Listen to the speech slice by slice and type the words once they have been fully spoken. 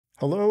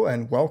Hello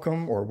and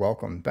welcome or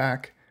welcome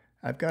back.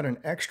 I've got an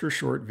extra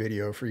short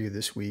video for you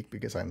this week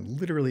because I'm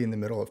literally in the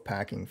middle of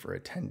packing for a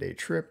 10-day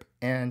trip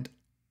and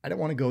I don't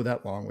want to go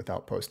that long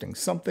without posting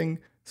something,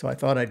 so I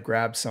thought I'd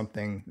grab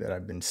something that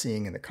I've been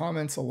seeing in the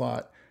comments a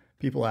lot,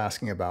 people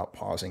asking about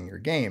pausing your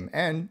game.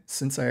 And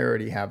since I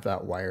already have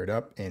that wired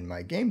up in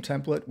my game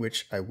template,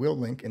 which I will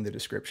link in the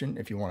description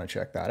if you want to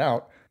check that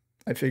out,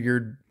 I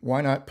figured why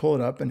not pull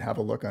it up and have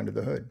a look under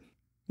the hood.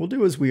 We'll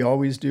do as we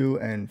always do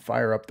and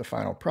fire up the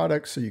final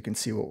product so you can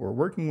see what we're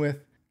working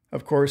with.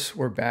 Of course,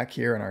 we're back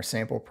here in our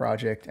sample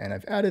project and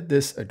I've added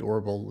this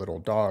adorable little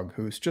dog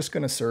who's just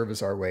going to serve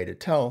as our way to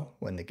tell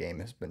when the game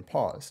has been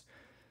paused.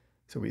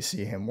 So we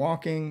see him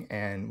walking,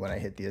 and when I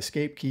hit the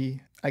escape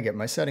key, I get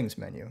my settings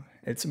menu.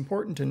 It's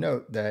important to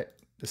note that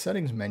the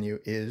settings menu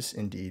is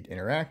indeed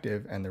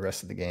interactive and the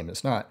rest of the game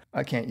is not.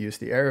 I can't use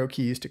the arrow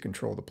keys to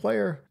control the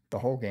player. The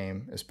whole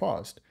game is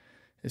paused.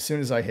 As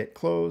soon as I hit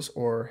close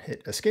or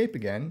hit escape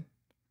again,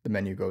 the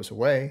menu goes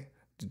away,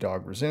 the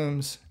dog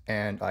resumes,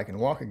 and I can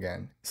walk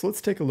again. So let's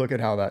take a look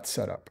at how that's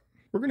set up.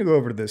 We're going to go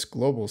over to this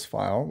globals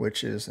file,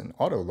 which is an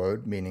auto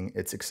load, meaning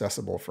it's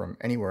accessible from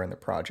anywhere in the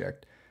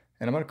project.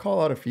 And I'm going to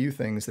call out a few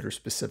things that are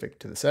specific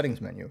to the settings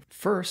menu.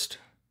 First,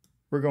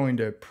 we're going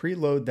to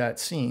preload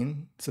that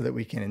scene so that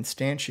we can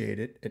instantiate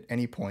it at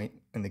any point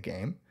in the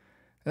game.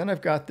 And then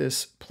I've got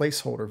this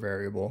placeholder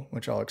variable,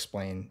 which I'll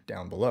explain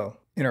down below.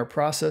 In our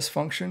process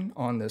function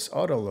on this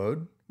auto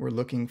load, we're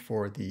looking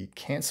for the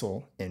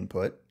cancel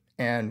input.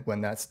 And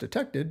when that's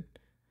detected,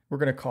 we're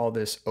going to call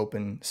this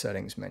open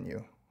settings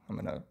menu. I'm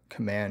going to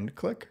command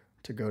click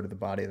to go to the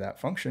body of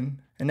that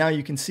function. And now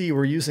you can see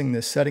we're using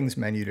this settings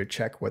menu to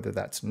check whether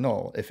that's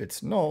null. If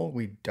it's null,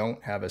 we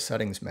don't have a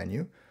settings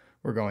menu.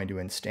 We're going to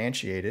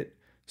instantiate it,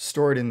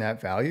 store it in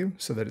that value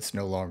so that it's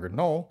no longer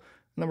null,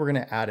 and then we're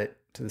going to add it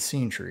to the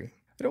scene tree.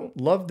 I don't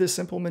love this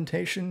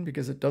implementation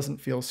because it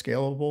doesn't feel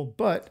scalable,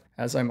 but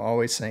as I'm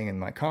always saying in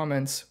my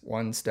comments,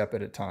 one step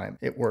at a time.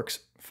 It works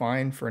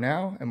fine for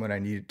now, and when I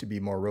need it to be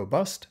more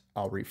robust,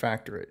 I'll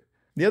refactor it.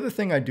 The other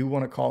thing I do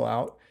want to call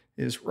out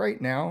is right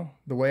now,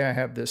 the way I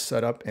have this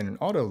set up in an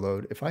auto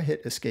load, if I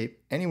hit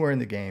escape anywhere in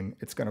the game,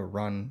 it's going to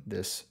run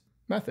this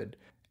method.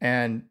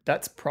 And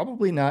that's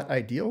probably not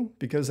ideal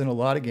because in a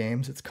lot of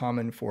games, it's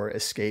common for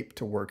escape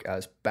to work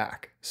as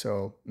back.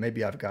 So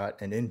maybe I've got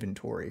an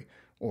inventory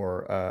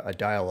or a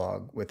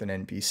dialogue with an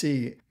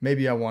NPC.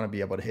 Maybe I want to be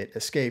able to hit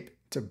escape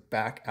to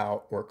back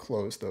out or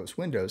close those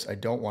windows. I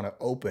don't want to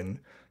open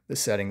the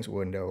settings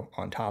window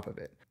on top of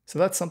it. So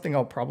that's something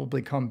I'll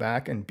probably come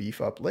back and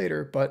beef up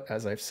later, but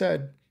as I've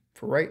said,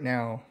 for right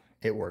now,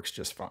 it works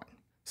just fine.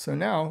 So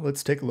now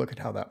let's take a look at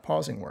how that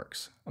pausing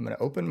works. I'm going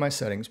to open my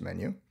settings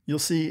menu. You'll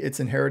see it's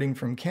inheriting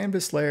from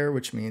canvas layer,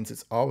 which means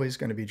it's always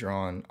going to be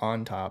drawn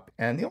on top.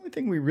 And the only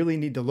thing we really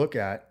need to look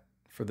at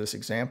for this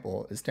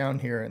example is down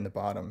here in the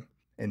bottom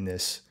in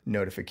this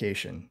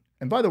notification.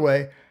 And by the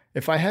way,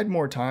 if I had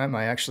more time,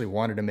 I actually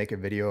wanted to make a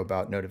video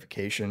about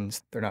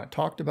notifications. They're not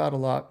talked about a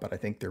lot, but I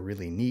think they're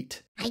really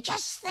neat. I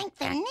just think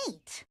they're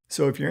neat.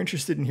 So if you're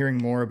interested in hearing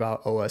more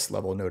about OS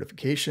level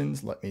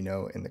notifications, let me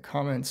know in the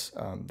comments.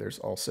 There's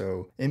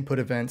also input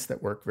events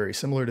that work very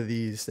similar to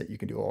these that you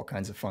can do all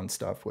kinds of fun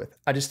stuff with.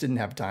 I just didn't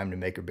have time to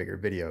make a bigger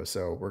video,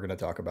 so we're going to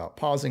talk about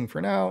pausing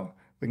for now.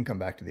 We can come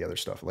back to the other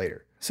stuff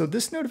later. So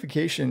this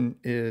notification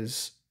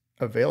is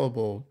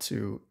available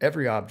to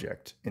every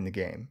object in the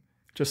game,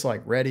 just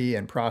like ready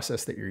and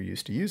process that you're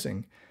used to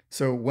using.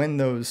 So when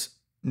those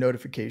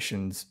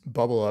notifications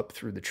bubble up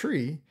through the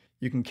tree,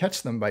 you can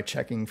catch them by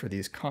checking for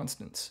these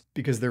constants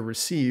because they're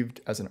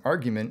received as an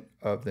argument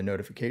of the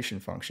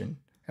notification function.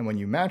 And when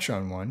you match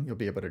on one, you'll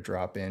be able to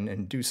drop in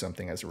and do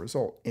something as a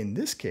result. In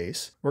this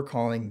case, we're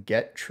calling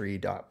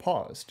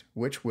getTree.paused,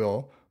 which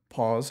will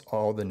pause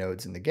all the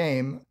nodes in the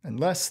game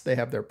unless they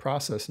have their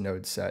process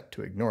node set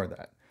to ignore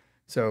that.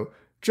 So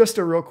just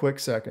a real quick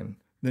second.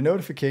 The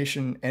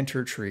notification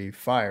enter tree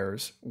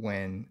fires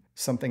when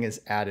something is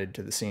added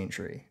to the scene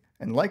tree.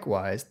 And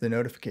likewise, the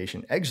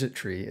notification exit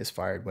tree is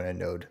fired when a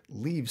node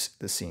leaves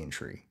the scene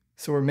tree.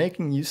 So we're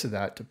making use of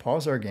that to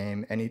pause our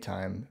game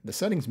anytime the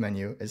settings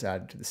menu is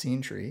added to the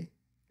scene tree.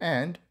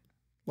 And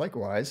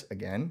likewise,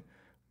 again,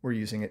 we're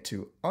using it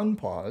to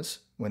unpause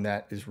when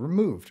that is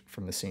removed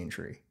from the scene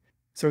tree.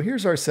 So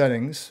here's our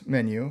settings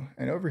menu,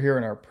 and over here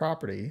in our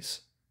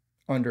properties,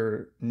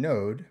 under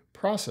node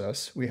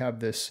process, we have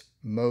this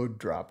mode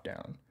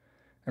dropdown.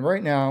 And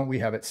right now we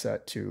have it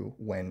set to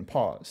when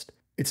paused.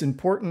 It's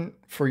important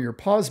for your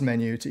pause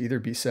menu to either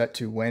be set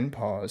to when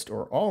paused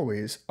or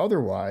always.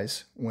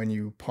 Otherwise, when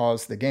you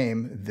pause the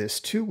game, this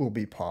too will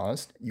be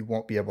paused. You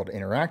won't be able to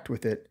interact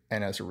with it,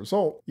 and as a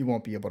result, you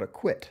won't be able to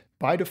quit.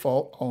 By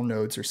default, all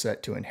nodes are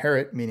set to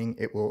inherit, meaning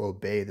it will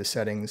obey the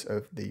settings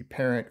of the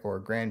parent or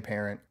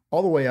grandparent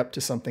all the way up to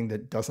something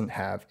that doesn't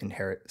have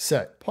inherit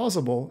set.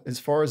 Pausable, as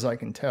far as I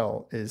can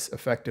tell, is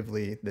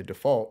effectively the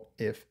default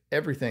if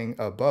everything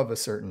above a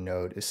certain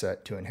node is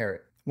set to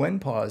inherit. When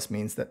pause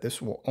means that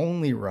this will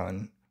only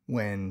run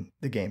when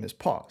the game is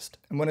paused.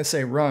 And when I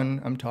say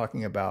run, I'm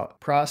talking about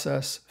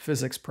process,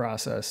 physics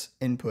process,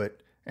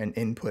 input, and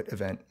input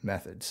event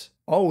methods.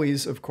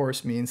 Always, of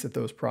course, means that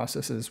those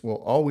processes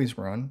will always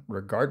run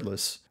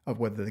regardless of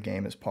whether the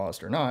game is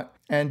paused or not,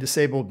 and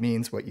disabled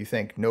means what you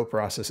think: no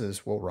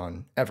processes will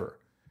run ever.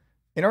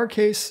 In our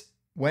case,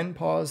 when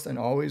paused and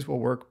always will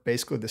work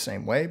basically the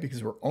same way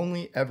because we're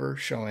only ever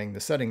showing the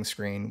settings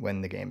screen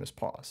when the game is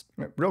paused.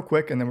 Real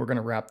quick, and then we're going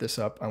to wrap this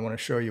up. I want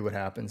to show you what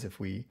happens if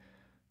we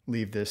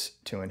leave this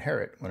to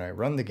inherit. When I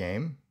run the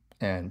game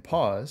and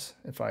pause,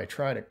 if I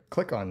try to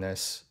click on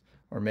this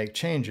or make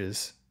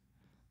changes,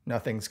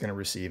 nothing's going to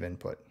receive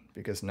input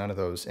because none of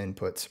those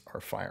inputs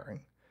are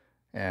firing.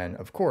 And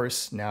of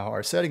course, now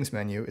our settings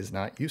menu is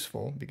not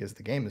useful because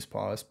the game is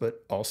paused,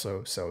 but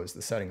also so is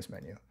the settings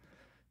menu.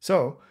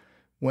 So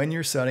when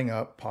you're setting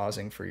up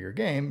pausing for your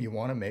game, you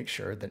want to make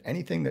sure that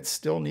anything that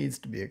still needs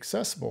to be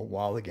accessible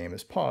while the game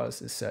is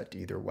paused is set to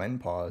either when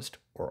paused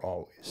or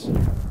always.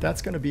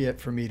 That's going to be it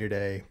for me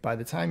today. By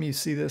the time you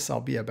see this,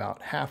 I'll be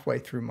about halfway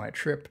through my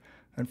trip.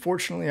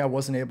 Unfortunately, I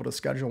wasn't able to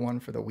schedule one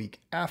for the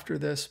week after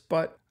this,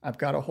 but I've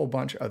got a whole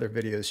bunch of other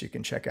videos you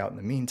can check out in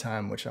the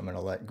meantime, which I'm going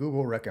to let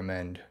Google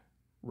recommend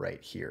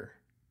right here.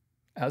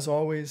 As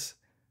always,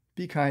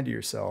 be kind to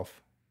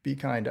yourself, be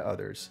kind to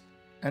others,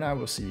 and I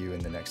will see you in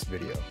the next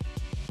video.